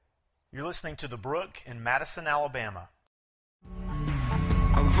You're listening to The Brook in Madison, Alabama.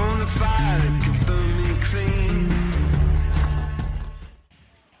 I'm on the fire that can burn me clean.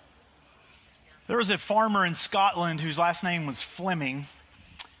 There was a farmer in Scotland whose last name was Fleming,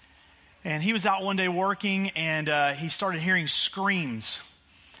 and he was out one day working, and he started hearing screams.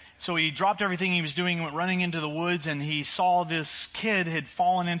 So he dropped everything he was doing and went running into the woods, and he saw this kid had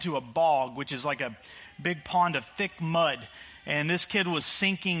fallen into a bog, which is like a big pond of thick mud, and this kid was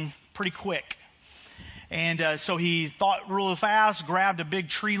sinking pretty quick. And so he thought real fast, grabbed a big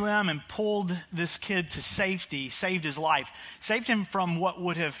tree limb and pulled this kid to safety, saved his life, saved him from what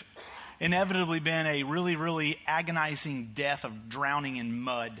would have inevitably been a really, really agonizing death of drowning in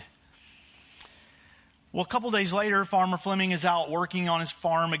mud. Well, a couple days later, Farmer Fleming is out working on his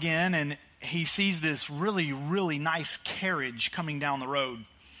farm again, and he sees this really, really nice carriage coming down the road.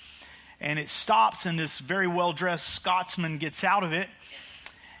 And it stops, and this very well-dressed Scotsman gets out of it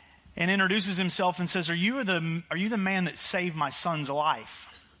and introduces himself and says, Are you the man that saved my son's life?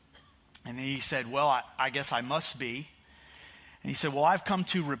 And he said, well, I guess I must be. And he said, well, I've come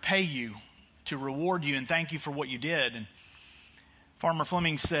to repay you, to reward you and thank you for what you did. And Farmer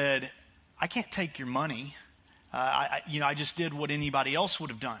Fleming said, I can't take your money. I just did what anybody else would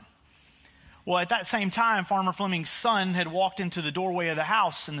have done. Well, at that same time, Farmer Fleming's son had walked into the doorway of the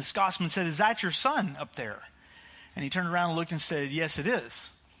house, and the Scotsman said, is that your son up there? And he turned around and looked and said, yes, it is.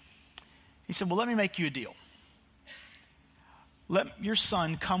 He said, well, let me make you a deal. Let your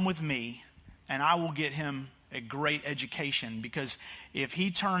son come with me, and I will get him a great education, because if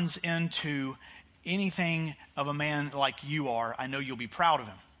he turns into anything of a man like you are, I know you'll be proud of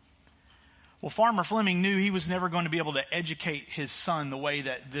him. Well, Farmer Fleming knew he was never going to be able to educate his son the way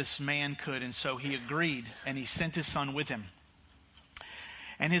that this man could, and so he agreed, and he sent his son with him.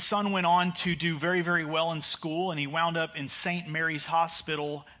 And his son went on to do very, very well in school, and he wound up in St. Mary's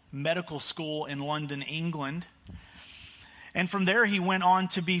Hospital Medical School in London, England. And from there, he went on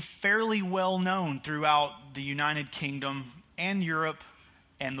to be fairly well known throughout the United Kingdom and Europe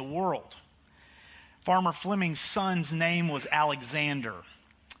and the world. Farmer Fleming's son's name was Alexander.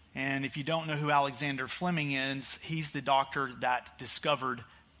 And if you don't know who Alexander Fleming is, he's the doctor that discovered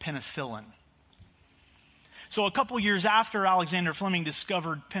penicillin. So a couple years after Alexander Fleming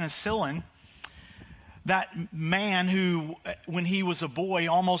discovered penicillin, that man who, when he was a boy,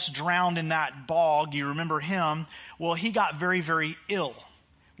 almost drowned in that bog, you remember him, well, he got very, very ill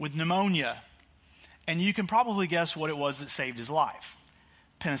with pneumonia. And you can probably guess what it was that saved his life.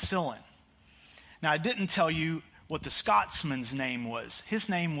 Penicillin. Now, I didn't tell you what the Scotsman's name was. His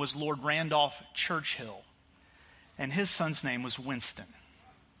name was Lord Randolph Churchill, and his son's name was Winston.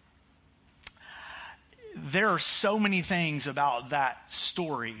 There are so many things about that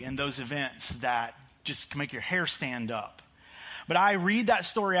story and those events that just make your hair stand up. But I read that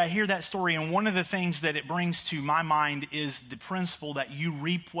story, I hear that story, and one of the things that it brings to my mind is the principle that you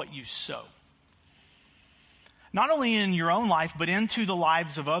reap what you sow. Not only in your own life, but into the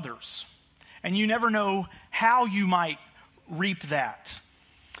lives of others. And you never know how you might reap that.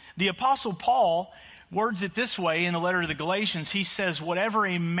 The Apostle Paul words it this way in the letter to the Galatians. He says, whatever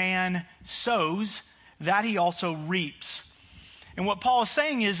a man sows, that he also reaps. And what Paul is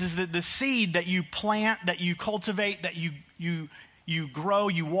saying is that the seed that you plant, that you cultivate, that you grow,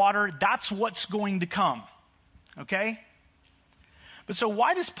 you water, that's what's going to come. Okay? But so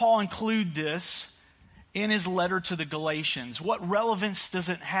why does Paul include this in his letter to the Galatians? What relevance does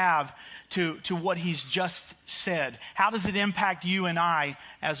it have to what he's just said? How does it impact you and I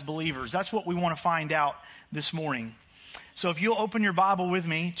as believers? That's what we want to find out this morning. So if you'll open your Bible with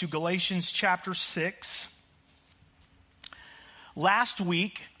me to Galatians chapter 6. Last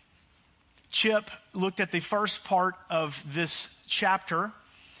week, Chip looked at the first part of this chapter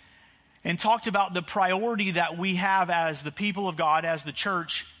and talked about the priority that we have as the people of God, as the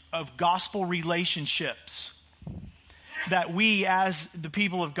church, of gospel relationships. That we as the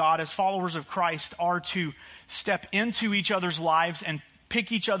people of God, as followers of Christ, are to step into each other's lives and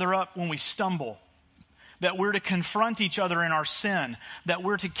pick each other up when we stumble. That we're to confront each other in our sin. That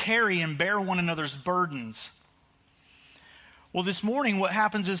we're to carry and bear one another's burdens. Well, this morning what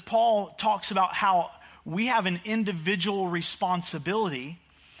happens is Paul talks about how we have an individual responsibility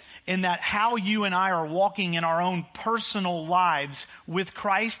in that how you and I are walking in our own personal lives with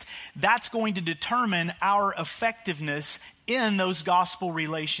Christ, that's going to determine our effectiveness in those gospel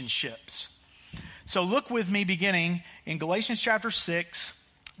relationships. So look with me beginning in Galatians chapter 6,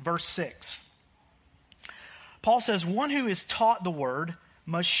 verse 6. Paul says, one who is taught the word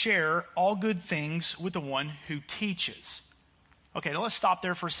must share all good things with the one who teaches. Okay, now let's stop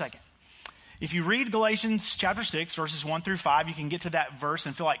there for a second. If you read Galatians chapter 6, verses 1 through 5, you can get to that verse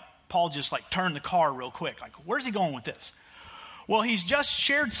and feel like Paul just like turned the car real quick. Like, where's he going with this? Well, he's just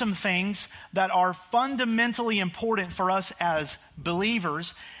shared some things that are fundamentally important for us as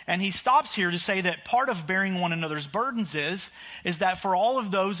believers. And he stops here to say that part of bearing one another's burdens is that for all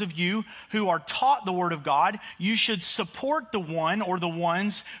of those of you who are taught the Word of God, you should support the one or the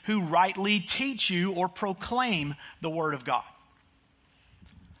ones who rightly teach you or proclaim the Word of God.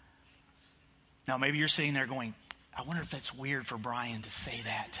 Now, maybe you're sitting there going, I wonder if that's weird for Brian to say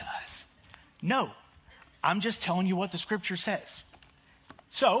that to us. No. I'm just telling you what the Scripture says.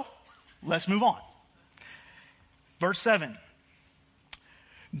 So, let's move on. Verse 7.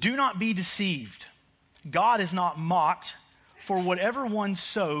 Do not be deceived. God is not mocked, for whatever one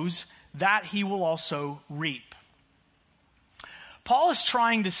sows, that he will also reap. Paul is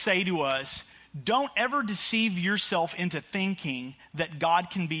trying to say to us, don't ever deceive yourself into thinking that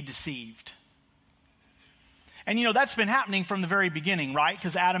God can be deceived. And that's been happening from the very beginning, right?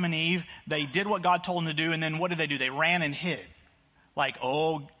 Because Adam and Eve, they did what God told them to do, and then what did? They ran and hid. Like,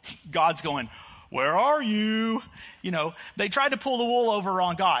 oh, God's going, where are you? They tried to pull the wool over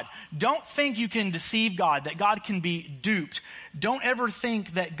on God. Don't think you can deceive God, that God can be duped. Don't ever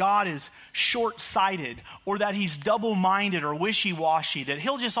think that God is short-sighted or that he's double-minded or wishy-washy, that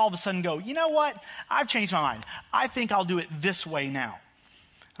he'll just all of a sudden go, you know what? I've changed my mind. I think I'll do it this way now.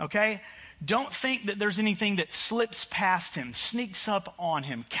 Okay? Don't think that there's anything that slips past him, sneaks up on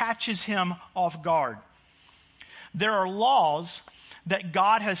him, catches him off guard. There are laws that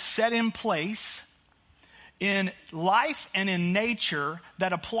God has set in place in life and in nature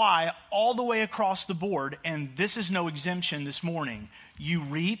that apply all the way across the board, and this is no exemption this morning. You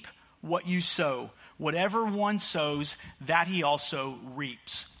reap what you sow. Whatever one sows, that he also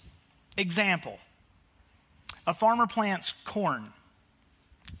reaps. Example, a farmer plants corn,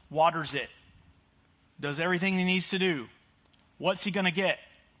 waters it, does everything he needs to do. What's he going to get?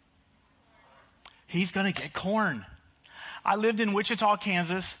 He's going to get corn. I lived in Wichita,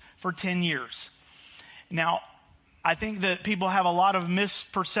 Kansas for 10 years. Now, I think that people have a lot of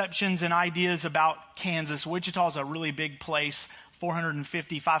misperceptions and ideas about Kansas. Wichita is a really big place,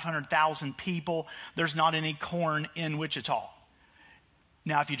 450, 500,000 people. There's not any corn in Wichita.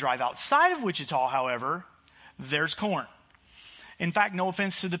 Now, if you drive outside of Wichita, however, there's corn. In fact, no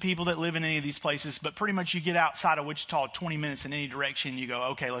offense to the people that live in any of these places, but pretty much you get outside of Wichita 20 minutes in any direction, you go,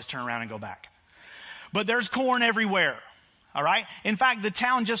 okay, let's turn around and go back. But there's corn everywhere, all right? In fact, the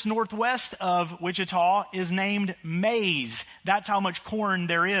town just northwest of Wichita is named Maize. That's how much corn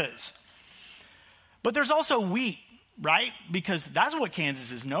there is. But there's also wheat, right? Because that's what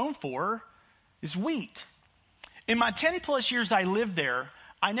Kansas is known for, is wheat. In my 10 plus years I lived there,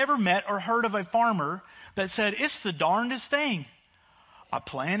 I never met or heard of a farmer that said, it's the darndest thing. I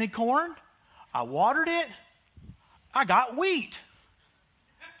planted corn, I watered it, I got wheat.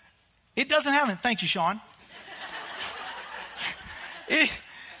 It doesn't happen. Thank you, Sean.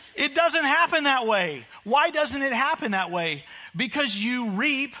 It doesn't happen that way. Why doesn't it happen that way? Because you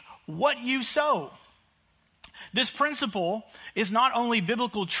reap what you sow. This principle is not only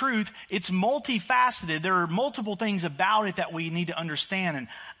biblical truth, it's multifaceted. There are multiple things about it that we need to understand, and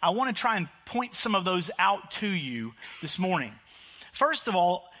I want to try and point some of those out to you this morning. First of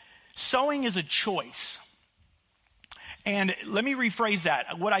all, sowing is a choice. And let me rephrase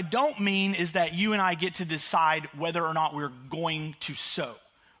that. What I don't mean is that you and I get to decide whether or not we're going to sow.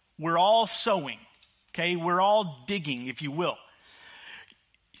 We're all sowing, okay? We're all digging, if you will.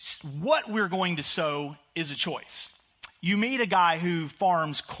 What we're going to sow is a choice. You meet a guy who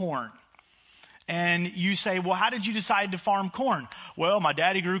farms corn. And you say, well, how did you decide to farm corn? Well, my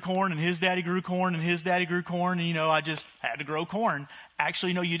daddy grew corn, and his daddy grew corn, and his daddy grew corn, and, I just had to grow corn.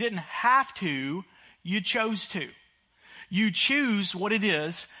 Actually, no, you didn't have to. You chose to. You choose what it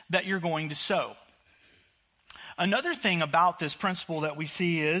is that you're going to sow. Another thing about this principle that we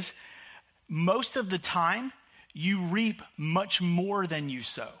see is, most of the time, you reap much more than you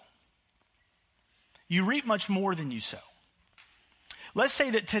sow. You reap much more than you sow. Let's say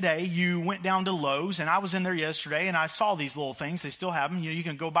that today you went down to Lowe's, and I was in there yesterday, and I saw these little things. They still have them. You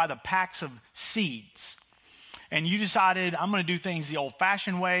can go buy the packs of seeds. And you decided, I'm going to do things the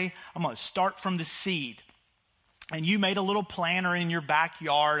old-fashioned way. I'm going to start from the seed. And you made a little planter in your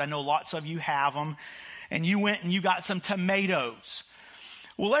backyard. I know lots of you have them. And you went and you got some tomatoes.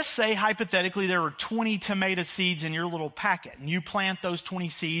 Well, let's say, hypothetically, there were 20 tomato seeds in your little packet. And you plant those 20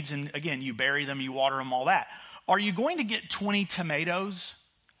 seeds, and again, you bury them, you water them, all that. Are you going to get 20 tomatoes?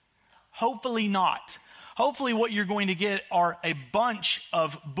 Hopefully not. Hopefully what you're going to get are a bunch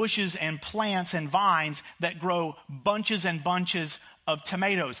of bushes and plants and vines that grow bunches and bunches of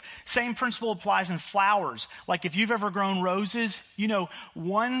tomatoes. Same principle applies in flowers. Like if you've ever grown roses, you know,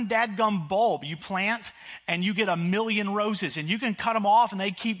 one dadgum bulb you plant and you get 1,000,000 roses, and you can cut them off and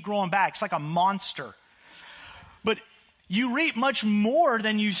they keep growing back. It's like a monster. But you reap much more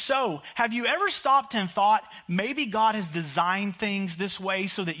than you sow. Have you ever stopped and thought, maybe God has designed things this way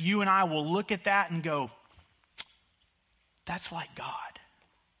so that you and I will look at that and go, that's like God.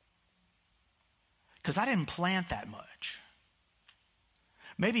 Because I didn't plant that much.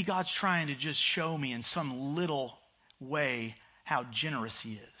 Maybe God's trying to just show me in some little way how generous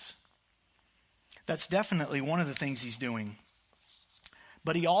he is. That's definitely one of the things he's doing.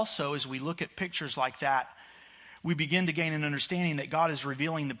 But he also, as we look at pictures like that, we begin to gain an understanding that God is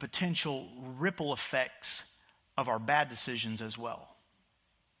revealing the potential ripple effects of our bad decisions as well.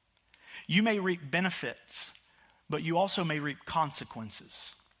 You may reap benefits, but you also may reap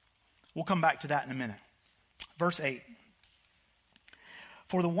consequences. We'll come back to that in a minute. Verse 8.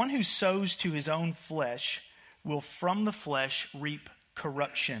 For the one who sows to his own flesh will from the flesh reap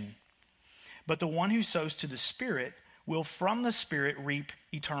corruption. But the one who sows to the Spirit will from the Spirit reap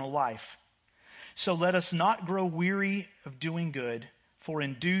eternal life. So let us not grow weary of doing good, for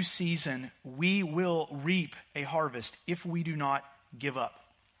in due season we will reap a harvest if we do not give up.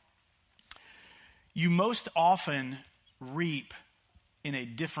 You most often reap in a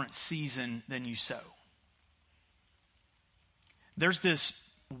different season than you sow. There's this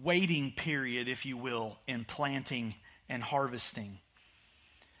waiting period, if you will, in planting and harvesting.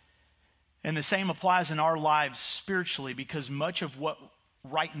 And the same applies in our lives spiritually, because much of what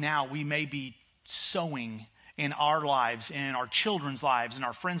right now we may be sowing in our lives, in our children's lives, in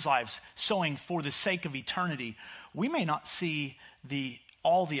our friends' lives, sowing for the sake of eternity, we may not see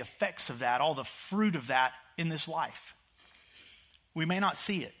all the effects of that, all the fruit of that in this life. We may not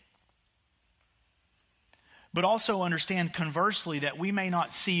see it. But also understand conversely that we may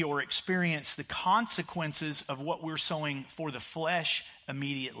not see or experience the consequences of what we're sowing for the flesh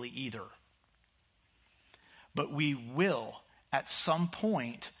immediately either. But we will at some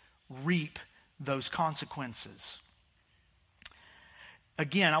point reap those consequences.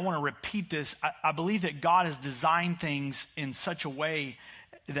 Again, I want to repeat this. I believe that God has designed things in such a way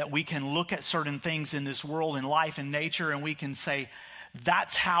that we can look at certain things in this world, in life and nature, and we can say,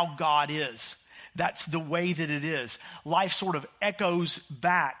 that's how God is. That's the way that it is. Life sort of echoes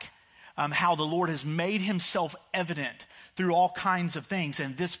back how the Lord has made himself evident through all kinds of things.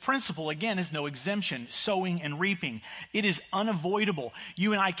 And this principle, again, is no exemption. Sowing and reaping. It is unavoidable.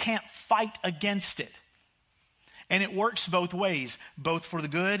 You and I can't fight against it. And it works both ways, both for the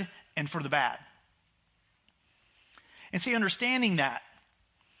good and for the bad. And see, understanding that,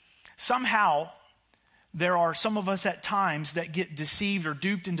 somehow there are some of us at times that get deceived or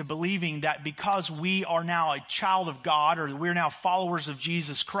duped into believing that because we are now a child of God, or we're now followers of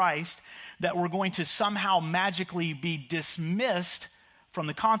Jesus Christ, that we're going to somehow magically be dismissed from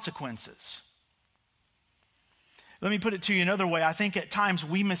the consequences. Let me put it to you another way. I think at times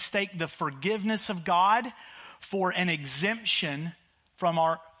we mistake the forgiveness of God for an exemption from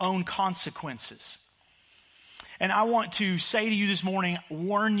our own consequences. And I want to say to you this morning,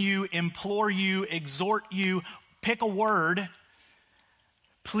 warn you, implore you, exhort you, pick a word.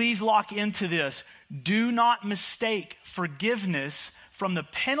 Please lock into this. Do not mistake forgiveness from the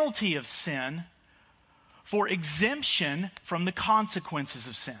penalty of sin for exemption from the consequences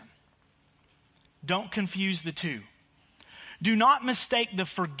of sin. Don't confuse the two. Do not mistake the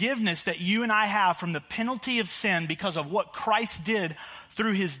forgiveness that you and I have from the penalty of sin because of what Christ did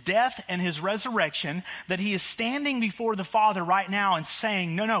through his death and his resurrection, that he is standing before the Father right now and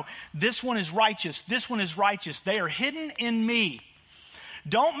saying, no, this one is righteous, this one is righteous. They are hidden in me.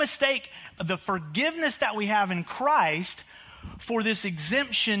 Don't mistake the forgiveness that we have in Christ for this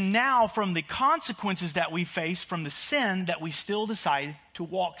exemption now from the consequences that we face from the sin that we still decide to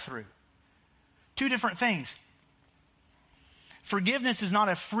walk through. Two different things. Forgiveness is not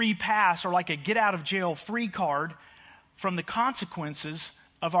a free pass or like a get out of jail free card from the consequences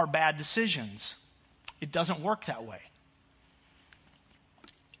of our bad decisions. It doesn't work that way.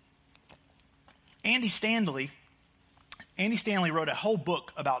 Andy Stanley wrote a whole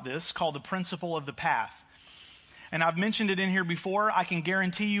book about this called The Principle of the Path. And I've mentioned it in here before. I can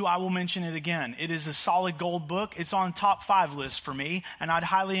guarantee you I will mention it again. It is a solid gold book. It's on top 5 list for me, and I'd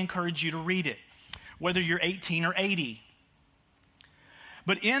highly encourage you to read it, whether you're 18 or 80.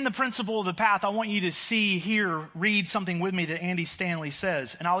 But in The Principle of the Path, I want you to read something with me that Andy Stanley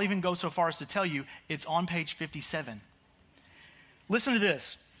says. And I'll even go so far as to tell you it's on page 57. Listen to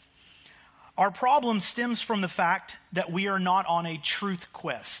this. Our problem stems from the fact that we are not on a truth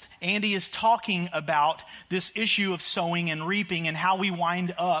quest. Andy is talking about this issue of sowing and reaping and how we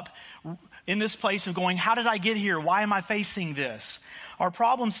wind up in this place of going, how did I get here? Why am I facing this? Our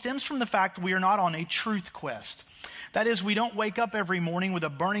problem stems from the fact we are not on a truth quest. That is, we don't wake up every morning with a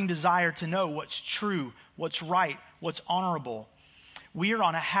burning desire to know what's true, what's right, what's honorable. We are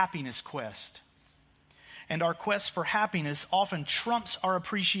on a happiness quest. And our quest for happiness often trumps our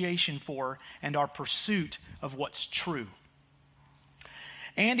appreciation for and our pursuit of what's true.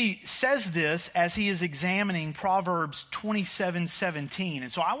 Andy says this as he is examining Proverbs 27:17.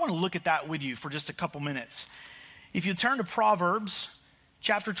 And so I want to look at that with you for just a couple minutes. If you turn to Proverbs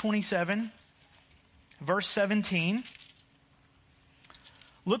chapter 27, verse 17,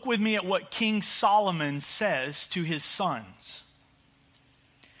 look with me at what King Solomon says to his sons.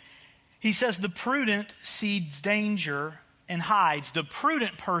 He says, the prudent sees danger and hides. The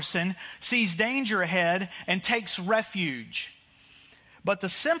prudent person sees danger ahead and takes refuge. But the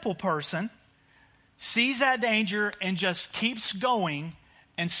simple person sees that danger and just keeps going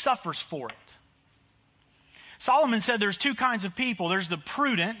and suffers for it. Solomon said there's two kinds of people. There's the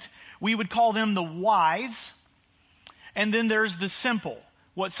prudent, we would call them the wise. And then there's the simple,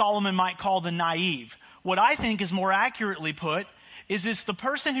 what Solomon might call the naive. What I think is more accurately put is it's the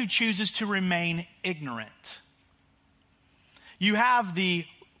person who chooses to remain ignorant. You have the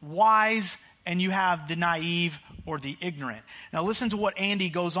wise and you have the naive or the ignorant. Now listen to what Andy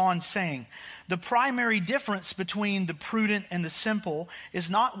goes on saying. The primary difference between the prudent and the simple is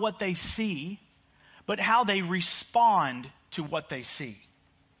not what they see, but how they respond to what they see.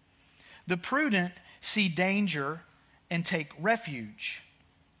 The prudent see danger and take refuge.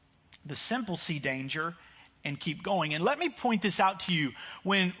 The simple see danger and keep going. And let me point this out to you.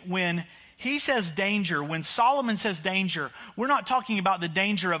 When he says danger, when Solomon says danger, we're not talking about the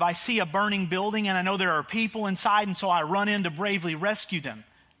danger of I see a burning building and I know there are people inside and so I run in to bravely rescue them.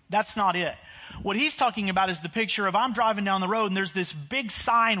 That's not it. What he's talking about is the picture of I'm driving down the road and there's this big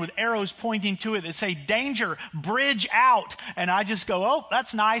sign with arrows pointing to it that say danger, bridge out. And I just go, oh,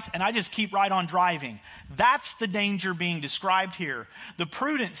 that's nice. And I just keep right on driving. That's the danger being described here. The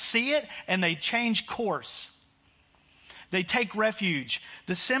prudent see it and they change course. They take refuge.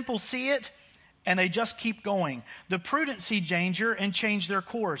 The simple see it and they just keep going. The prudent see danger and change their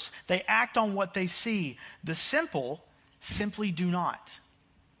course. They act on what they see. The simple simply do not.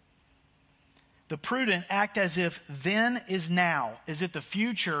 The prudent act as if then is now, as if the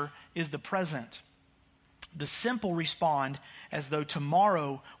future is the present. The simple respond as though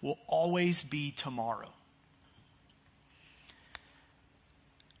tomorrow will always be tomorrow.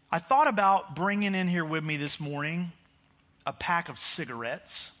 I thought about bringing in here with me this morning a pack of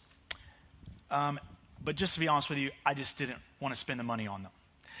cigarettes. But just to be honest with you, I just didn't want to spend the money on them.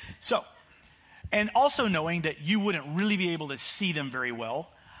 So, and also knowing that you wouldn't really be able to see them very well,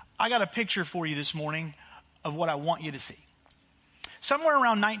 I got a picture for you this morning of what I want you to see. Somewhere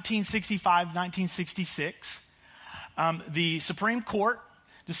around 1965, 1966, the Supreme Court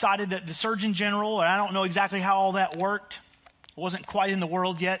decided that the Surgeon General, and I don't know exactly how all that worked, wasn't quite in the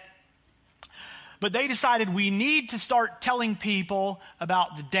world yet, but they decided we need to start telling people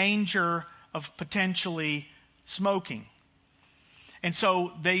about the danger of potentially smoking. And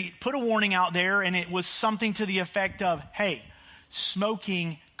so they put a warning out there, and it was something to the effect of, hey,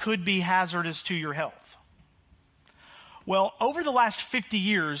 smoking could be hazardous to your health. Well, over the last 50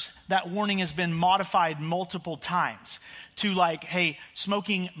 years, that warning has been modified multiple times to like, hey,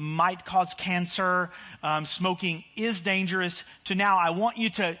 smoking might cause cancer, smoking is dangerous, to now I want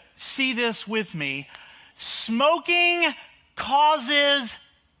you to see this with me. Smoking causes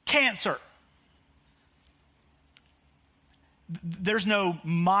cancer. There's no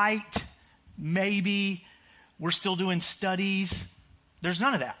might, maybe, we're still doing studies. There's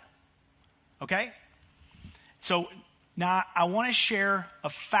none of that. Okay? So now I want to share a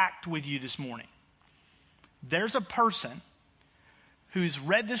fact with you this morning. There's a person who's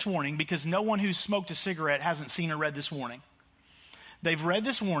read this warning, because no one who's smoked a cigarette hasn't seen or read this warning. They've read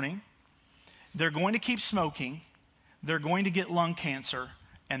this warning. They're going to keep smoking. They're going to get lung cancer,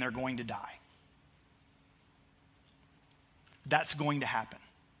 and they're going to die. That's going to happen.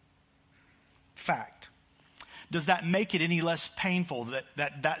 Fact. Does that make it any less painful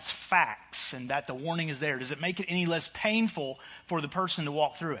that that's facts and that the warning is there? Does it make it any less painful for the person to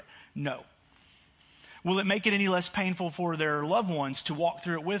walk through it? No. Will it make it any less painful for their loved ones to walk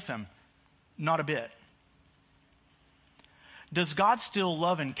through it with them? Not a bit. Does God still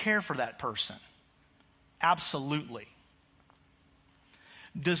love and care for that person? Absolutely.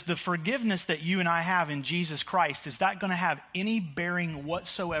 Does the forgiveness that you and I have in Jesus Christ, is that going to have any bearing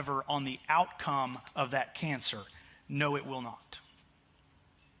whatsoever on the outcome of that cancer? No, it will not.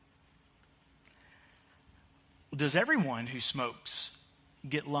 Does everyone who smokes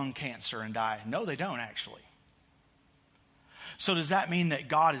get lung cancer and die? No, they don't actually. So does that mean that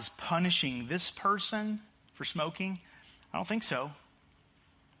God is punishing this person for smoking? I don't think so.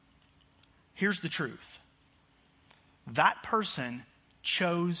 Here's the truth. That person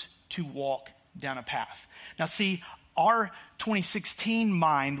chose to walk down a path. Now see, our 2016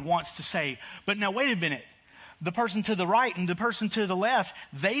 mind wants to say, but now wait a minute. The person to the right and the person to the left,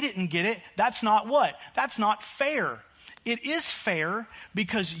 they didn't get it. That's not what? That's not fair. It is fair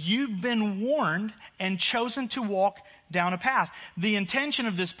because you've been warned and chosen to walk down a path. The intention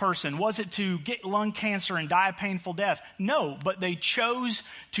of this person, was it to get lung cancer and die a painful death? No, but they chose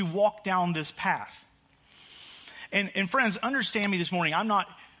to walk down this path. And friends, understand me this morning. I'm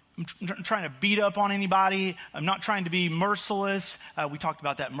trying to beat up on anybody. I'm not trying to be merciless. We talked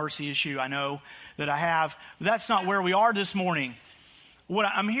about that mercy issue, I know, that I have. That's not where we are this morning. What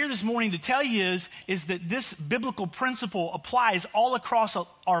I'm here this morning to tell you is that this biblical principle applies all across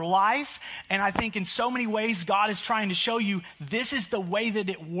our life. And I think in so many ways, God is trying to show you this is the way that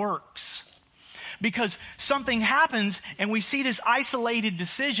it works. Because something happens and we see this isolated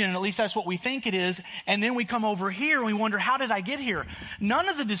decision, at least that's what we think it is, and then we come over here and we wonder, how did I get here? None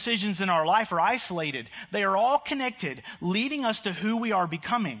of the decisions in our life are isolated. They are all connected, leading us to who we are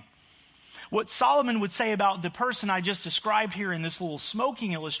becoming. What Solomon would say about the person I just described here in this little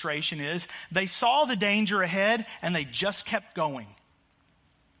smoking illustration is, they saw the danger ahead and they just kept going.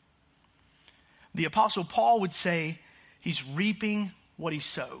 The Apostle Paul would say, he's reaping what he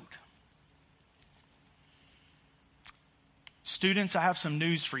sowed. Students, I have some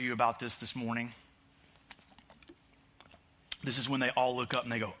news for you about this morning. This is when they all look up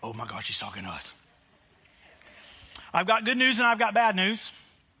and they go, oh my gosh, he's talking to us. I've got good news and I've got bad news.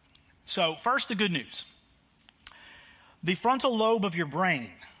 So first, the good news. The frontal lobe of your brain,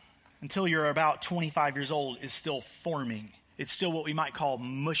 until you're about 25 years old, is still forming. It's still what we might call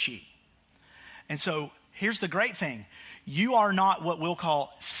mushy. And so here's the great thing. You are not what we'll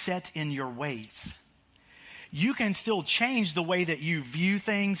call set in your ways. You can still change the way that you view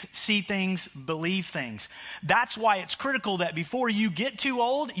things, see things, believe things. That's why it's critical that before you get too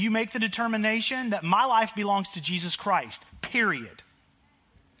old, you make the determination that my life belongs to Jesus Christ, period.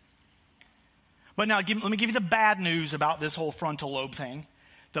 But now, let me give you the bad news about this whole frontal lobe thing.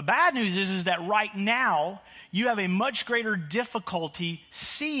 The bad news is that right now, you have a much greater difficulty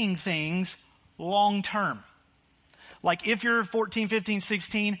seeing things long term. Like if you're 14, 15,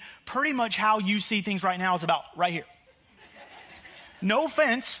 16, pretty much how you see things right now is about right here. No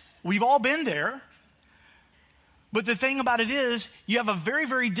offense, we've all been there. But the thing about it is, you have a very,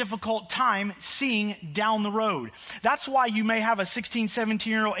 very difficult time seeing down the road. That's why you may have a 16,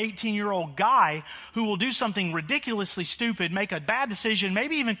 17-year-old, 18-year-old guy who will do something ridiculously stupid, make a bad decision,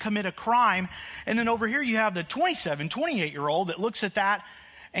 maybe even commit a crime. And then over here you have the 27, 28-year-old that looks at that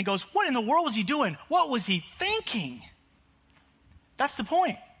and goes, what in the world was he doing? What was he thinking? That's the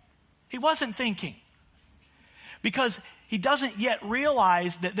point. He wasn't thinking. Because he doesn't yet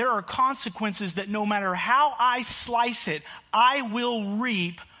realize that there are consequences that no matter how I slice it, I will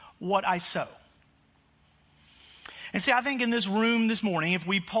reap what I sow. And see, I think in this room this morning, if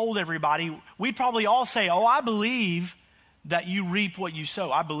we polled everybody, we'd probably all say, oh, I believe that you reap what you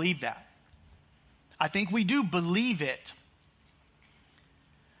sow. I believe that. I think we do believe it.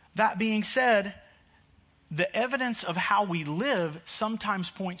 That being said, the evidence of how we live sometimes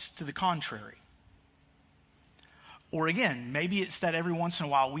points to the contrary. Or again, maybe it's that every once in a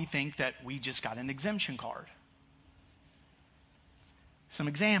while we think that we just got an exemption card. Some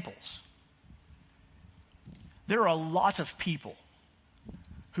examples. There are a lot of people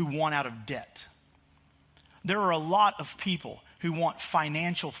who want out of debt. There are a lot of people who want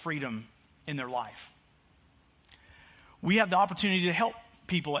financial freedom in their life. We have the opportunity to help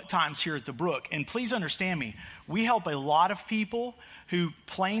people at times here at the Brook. And please understand me, we help a lot of people who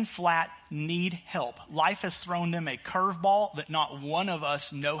plain flat need help. Life has thrown them a curveball that not one of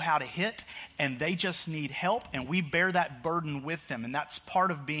us know how to hit, and they just need help, and we bear that burden with them, and that's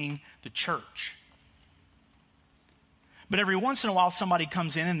part of being the church. But every once in a while somebody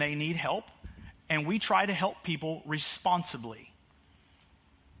comes in and they need help, and we try to help people responsibly.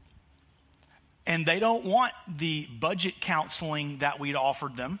 And they don't want the budget counseling that we'd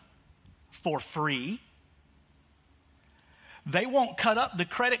offered them for free. They won't cut up the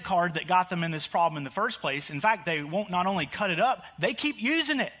credit card that got them in this problem in the first place. In fact, they won't not only cut it up, they keep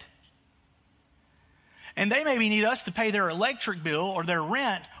using it. And they maybe need us to pay their electric bill or their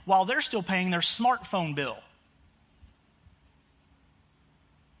rent while they're still paying their smartphone bill.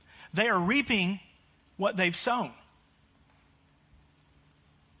 They are reaping what they've sown.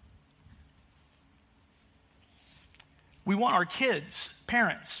 We want our kids,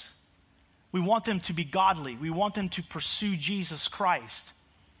 parents, we want them to be godly. We want them to pursue Jesus Christ.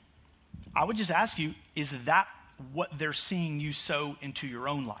 I would just ask you, is that what they're seeing you sow into your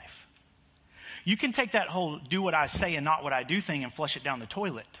own life? You can take that whole do what I say and not what I do thing and flush it down the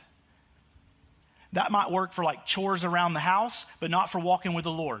toilet. That might work for like chores around the house, but not for walking with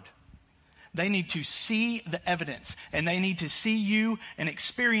the Lord. They need to see the evidence, and they need to see you and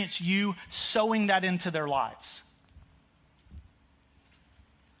experience you sowing that into their lives.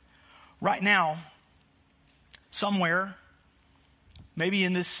 Right now, somewhere, maybe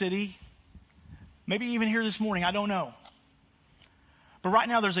in this city, maybe even here this morning, I don't know. But right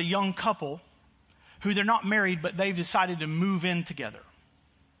now there's a young couple who they're not married, but they've decided to move in together.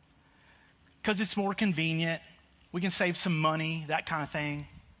 Because it's more convenient. We can save some money, that kind of thing.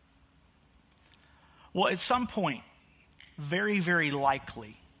 Well, at some point, very, very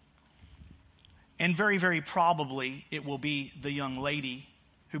likely, and very, very probably, it will be the young lady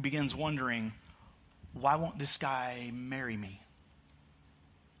who begins wondering, why won't this guy marry me?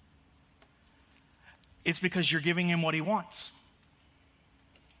 It's because you're giving him what he wants.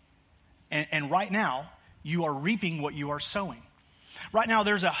 And right now, you are reaping what you are sowing. Right now,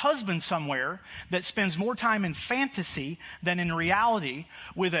 there's a husband somewhere that spends more time in fantasy than in reality,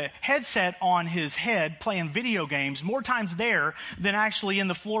 with a headset on his head playing video games, more times there than actually in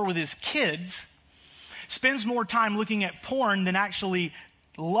the floor with his kids, spends more time looking at porn than actually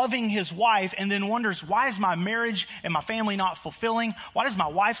loving his wife, and then wonders, why is my marriage and my family not fulfilling? Why does my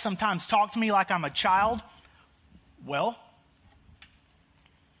wife sometimes talk to me like I'm a child? Well,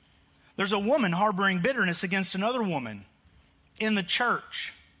 there's a woman harboring bitterness against another woman in the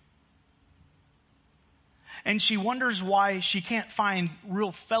church. And she wonders why she can't find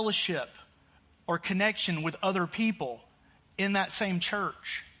real fellowship or connection with other people in that same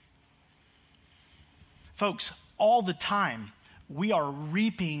church. Folks, all the time, we are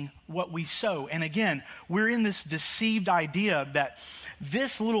reaping what we sow. And again, we're in this deceived idea that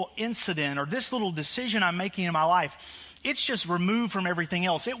this little incident or this little decision I'm making in my life, it's just removed from everything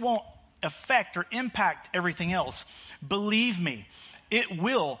else. It won't affect or impact everything else. Believe me, it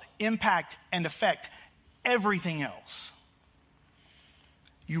will impact and affect everything else.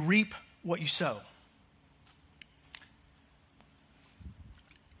 You reap what you sow.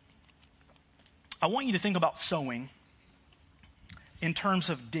 I want you to think about sowing in terms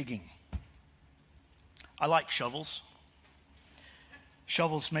of digging. I like shovels.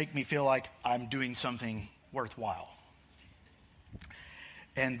 Shovels make me feel like I'm doing something worthwhile.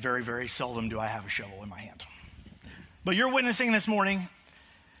 And very, very seldom do I have a shovel in my hand. But you're witnessing this morning.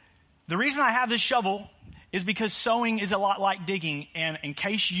 The reason I have this shovel is because sowing is a lot like digging. And in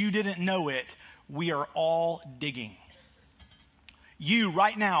case you didn't know it, we are all digging. You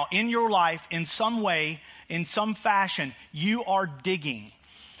right now in your life, in some way, in some fashion, you are digging.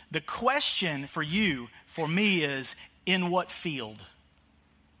 The question for you, for me, is in what field?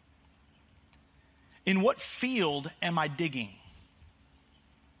 In what field am I digging?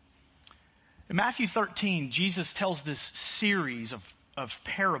 In Matthew 13, Jesus tells this series of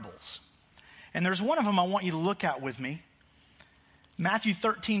parables. And there's one of them I want you to look at with me. Matthew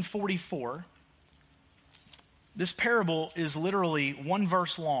 13:44. This parable is literally one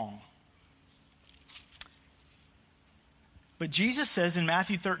verse long. But Jesus says in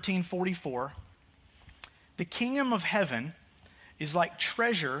Matthew 13:44, the kingdom of heaven is like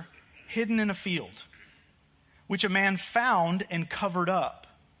treasure hidden in a field, which a man found and covered up.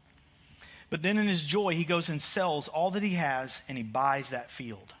 But then in his joy, he goes and sells all that he has and he buys that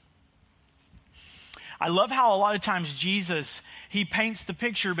field. I love how a lot of times Jesus, he paints the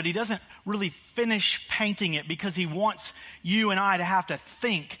picture, but he doesn't really finish painting it because he wants you and I to have to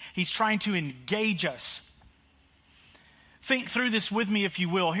think. He's trying to engage us. Think through this with me, if you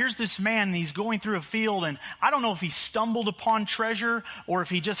will. Here's this man, and he's going through a field, and I don't know if he stumbled upon treasure or if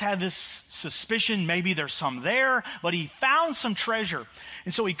he just had this suspicion maybe there's some there, but he found some treasure.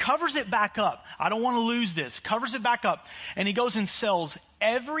 And so he covers it back up. I don't want to lose this. Covers it back up, and he goes and sells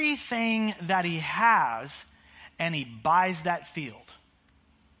everything that he has, and he buys that field.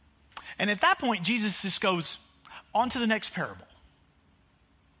 And at that point, Jesus just goes on to the next parable.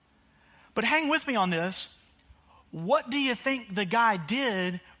 But hang with me on this. What do you think the guy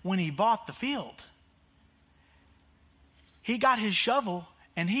did when he bought the field? He got his shovel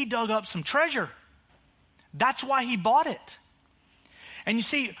and he dug up some treasure. That's why he bought it. And you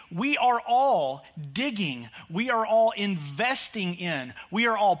see, we are all digging. We are all investing in. We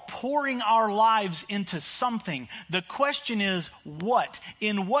are all pouring our lives into something. The question is, what?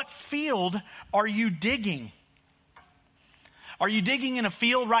 In what field are you digging? Are you digging in a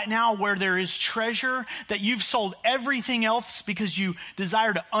field right now where there is treasure that you've sold everything else because you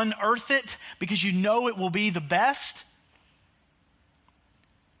desire to unearth it, because you know it will be the best?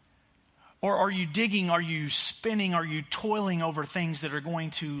 Or are you digging, are you spinning, are you toiling over things that are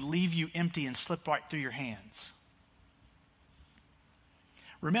going to leave you empty and slip right through your hands?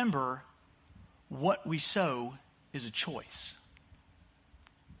 Remember, what we sow is a choice.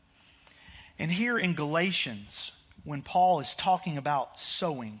 And here in Galatians, when Paul is talking about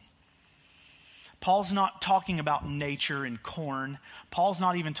sowing, Paul's not talking about nature and corn. Paul's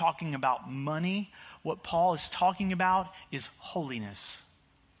not even talking about money. What Paul is talking about is holiness.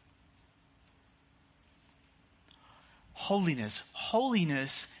 Holiness.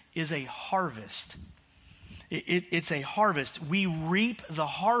 Holiness is a harvest. It's a harvest. We reap the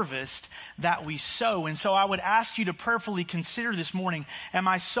harvest that we sow. And so I would ask you to prayerfully consider this morning, am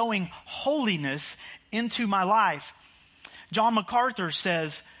I sowing holiness into my life? John MacArthur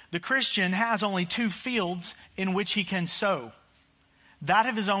says, the Christian has only two fields in which he can sow. That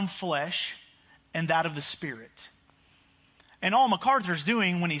of his own flesh and that of the Spirit. And all MacArthur's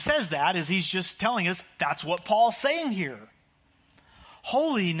doing when he says that is he's just telling us that's what Paul's saying here.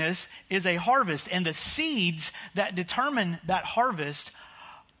 Holiness is a harvest, and the seeds that determine that harvest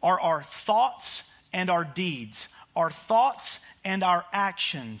are our thoughts and our deeds, our thoughts and our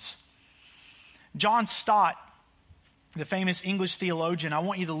actions. John Stott, the famous English theologian, I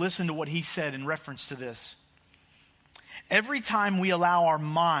want you to listen to what he said in reference to this. Every time we allow our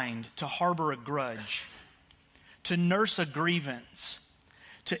mind to harbor a grudge, to nurse a grievance,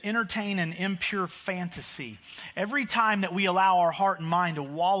 to entertain an impure fantasy, every time that we allow our heart and mind to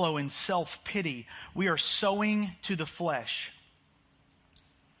wallow in self-pity, we are sowing to the flesh.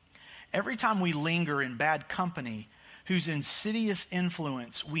 Every time we linger in bad company, whose insidious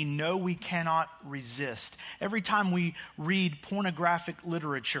influence we know we cannot resist, every time we read pornographic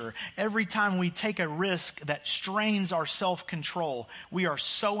literature, every time we take a risk that strains our self-control, we are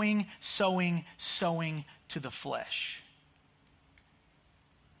sowing to the flesh.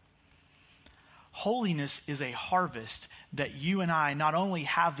 Holiness is a harvest that you and I not only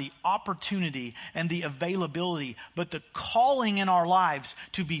have the opportunity and the availability, but the calling in our lives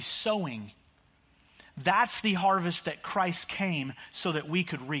to be sowing. That's the harvest that Christ came so that we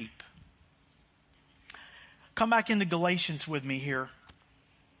could reap. Come back into Galatians with me here.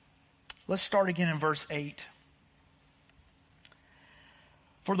 Let's start again in verse 8.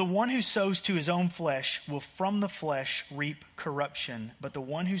 For the one who sows to his own flesh will from the flesh reap corruption, but the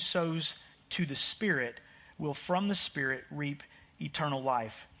one who sows to the Spirit will from the Spirit reap eternal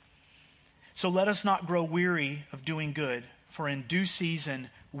life. So let us not grow weary of doing good, for in due season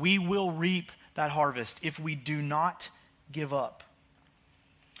we will reap that harvest if we do not give up.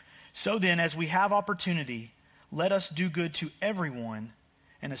 So then, as we have opportunity, let us do good to everyone,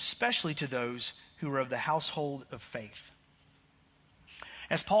 and especially to those who are of the household of faith.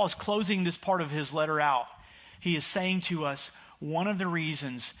 As Paul is closing this part of his letter out, he is saying to us, one of the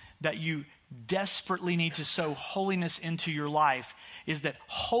reasons that you desperately need to sow holiness into your life is that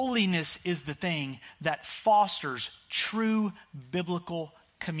holiness is the thing that fosters true biblical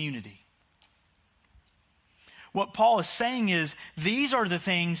community. What Paul is saying is, these are the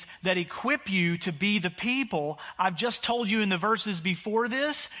things that equip you to be the people I've just told you in the verses before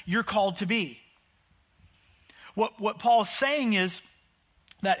this, you're called to be. What Paul is saying is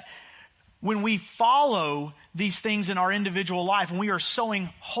that when we follow these things in our individual life, and we are sowing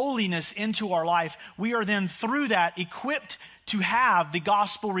holiness into our life, we are then through that equipped to have the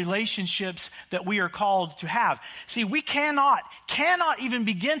gospel relationships that we are called to have. See, we cannot even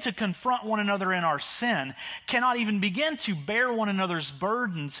begin to confront one another in our sin, cannot even begin to bear one another's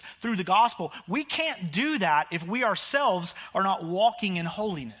burdens through the gospel. We can't do that if we ourselves are not walking in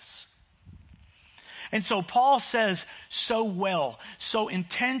holiness. And so Paul says, sow well, sow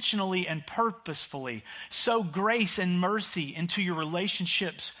intentionally and purposefully, sow grace and mercy into your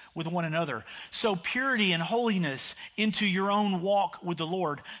relationships with one another, sow purity and holiness into your own walk with the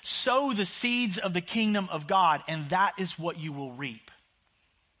Lord, sow the seeds of the kingdom of God, and that is what you will reap.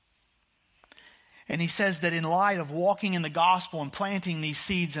 And he says that in light of walking in the gospel and planting these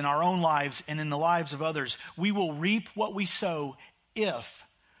seeds in our own lives and in the lives of others, we will reap what we sow if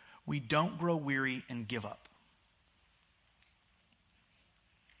we don't grow weary and give up.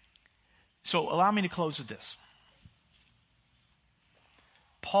 So allow me to close with this.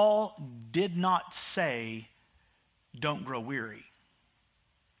 Paul did not say, don't grow weary.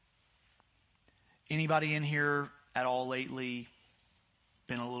 Anybody in here at all lately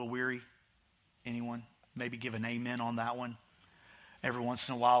been a little weary? Anyone? Maybe give an amen on that one. Every once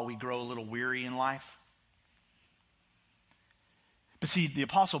in a while we grow a little weary in life. But see, the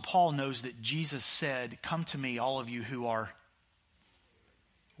Apostle Paul knows that Jesus said, "Come to me, all of you who are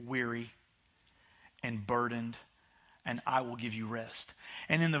weary and burdened, and I will give you rest."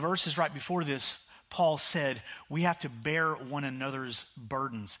 And in the verses right before this, Paul said, we have to bear one another's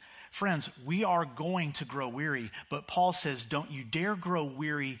burdens. Friends, we are going to grow weary, but Paul says, don't you dare grow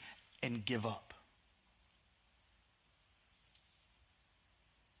weary and give up.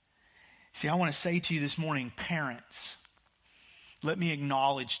 See, I want to say to you this morning, parents, let me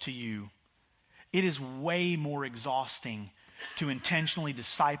acknowledge to you, it is way more exhausting to intentionally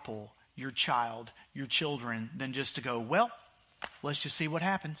disciple your child, your children, than just to go, well, let's just see what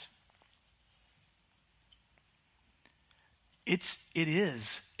happens. It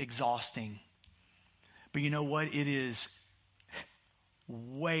is exhausting. But you know what? It is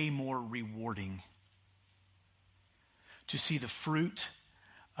way more rewarding to see the fruit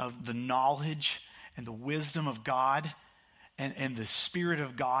of the knowledge and the wisdom of God and the Spirit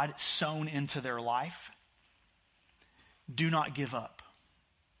of God sown into their life. Do not give up.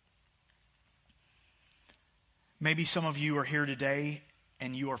 Maybe some of you are here today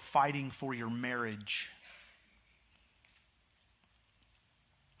and you are fighting for your marriage.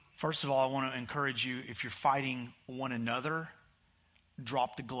 First of all, I want to encourage you, if you're fighting one another,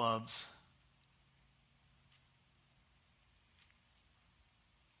 drop the gloves.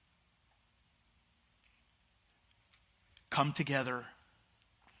 Come together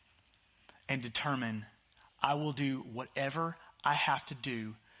and determine, I will do whatever I have to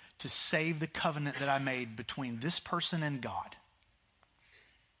do to save the covenant that I made between this person and God.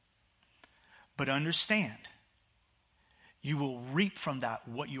 But understand, you will reap from that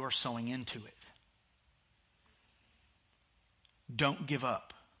what you are sowing into it. Don't give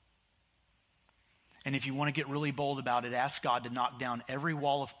up. And if you want to get really bold about it, ask God to knock down every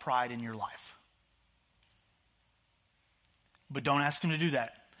wall of pride in your life. But don't ask him to do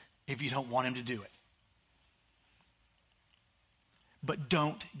that if you don't want him to do it. But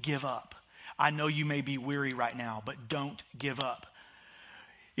don't give up. I know you may be weary right now, but don't give up.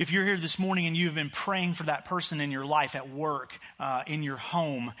 If you're here this morning and you've been praying for that person in your life, at work, in your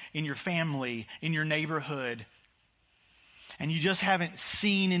home, in your family, in your neighborhood, and you just haven't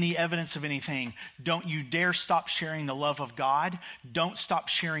seen any evidence of anything, don't you dare stop sharing the love of God. Don't stop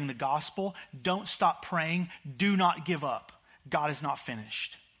sharing the gospel. Don't stop praying. Do not give up. God is not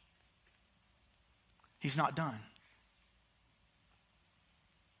finished. He's not done.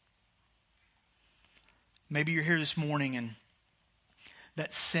 Maybe you're here this morning and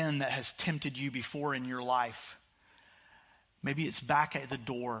that sin that has tempted you before in your life, maybe it's back at the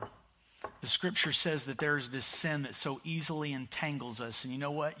door. The scripture says that there is this sin that so easily entangles us. And you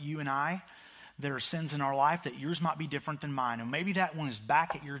know what? You and I, there are sins in our life that yours might be different than mine. And maybe that one is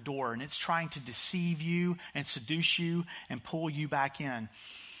back at your door and it's trying to deceive you and seduce you and pull you back in.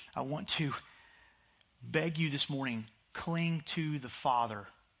 I want to beg you this morning, cling to the Father.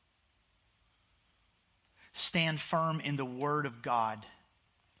 Stand firm in the Word of God.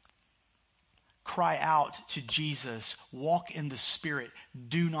 Cry out to Jesus. Walk in the Spirit.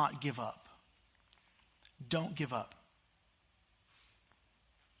 Do not give up. Don't give up.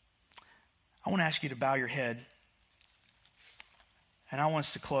 I want to ask you to bow your head. And I want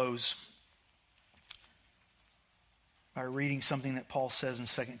us to close by reading something that Paul says in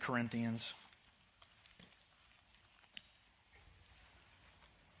 2 Corinthians.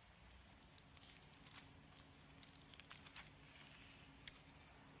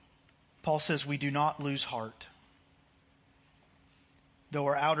 Paul says, we do not lose heart. Though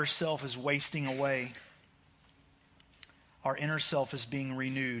our outer self is wasting away, our inner self is being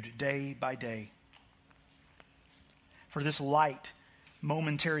renewed day by day. For this light,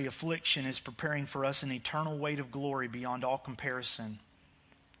 momentary affliction is preparing for us an eternal weight of glory beyond all comparison,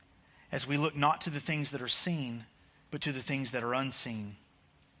 as we look not to the things that are seen, but to the things that are unseen.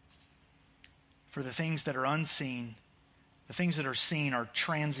 For the things that are unseen, the things that are seen are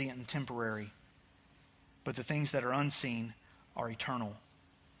transient and temporary, but the things that are unseen are eternal.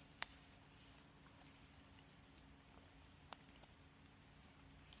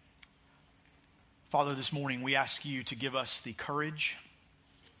 Father, this morning we ask you to give us the courage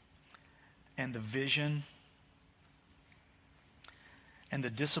and the vision and the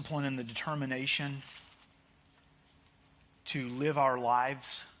discipline and the determination to live our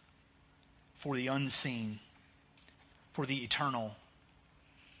lives for the unseen, for the eternal.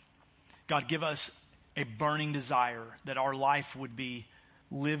 God, give us a burning desire that our life would be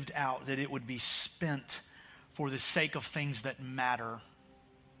lived out, that it would be spent for the sake of things that matter.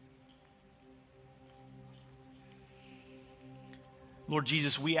 Lord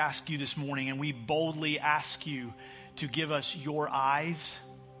Jesus, we ask you this morning, and we boldly ask you to give us your eyes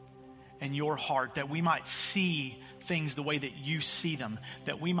and your heart, that we might see things the way that you see them,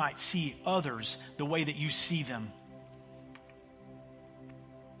 that we might see others the way that you see them.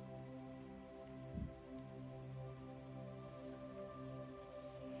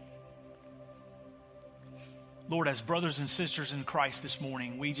 Lord, as brothers and sisters in Christ this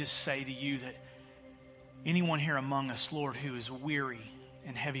morning, we just say to you that anyone here among us, Lord, who is weary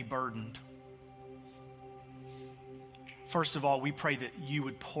and heavy burdened, first of all, we pray that you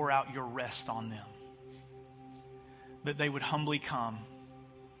would pour out your rest on them, that they would humbly come.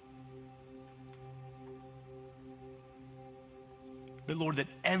 But Lord, that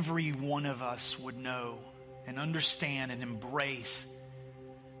every one of us would know and understand and embrace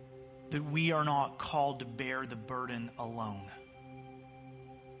that we are not called to bear the burden alone.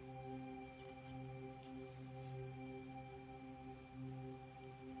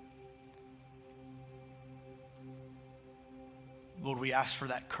 Lord, we ask for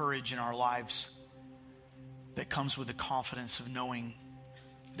that courage in our lives that comes with the confidence of knowing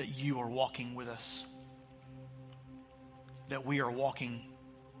that you are walking with us, that we are walking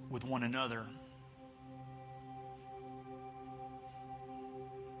with one another.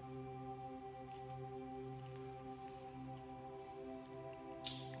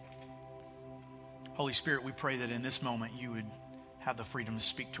 Holy Spirit, we pray that in this moment you would have the freedom to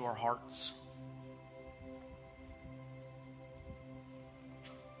speak to our hearts.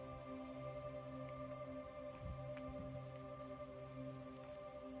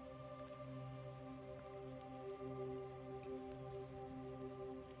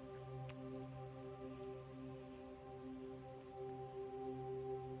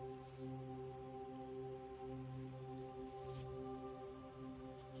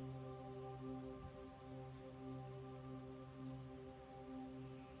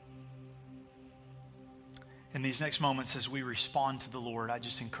 In these next moments, as we respond to the Lord, I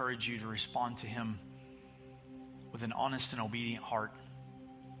just encourage you to respond to him with an honest and obedient heart.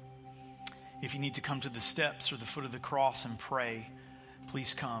 If you need to come to the steps or the foot of the cross and pray,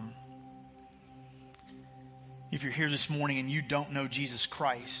 please come. If you're here this morning and you don't know Jesus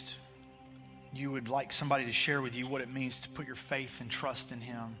Christ, you would like somebody to share with you what it means to put your faith and trust in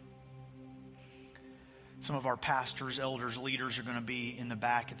him. Some of our pastors, elders, leaders are going to be in the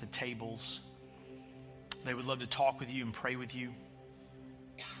back at the tables. They would love to talk with you and pray with you.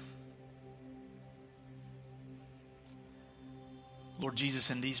 Lord Jesus,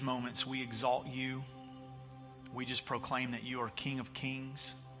 in these moments, we exalt you. We just proclaim that you are King of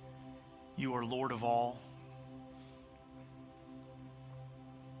Kings. You are Lord of all.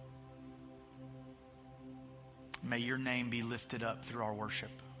 May your name be lifted up through our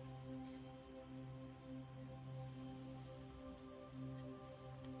worship.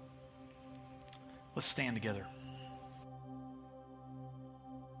 Let's stand together.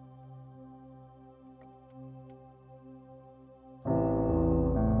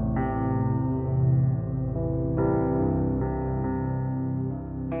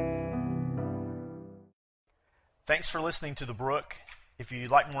 Thanks for listening to The Brook. If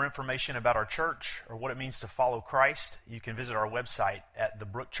you'd like more information about our church or what it means to follow Christ, you can visit our website at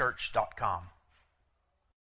thebrookchurch.com.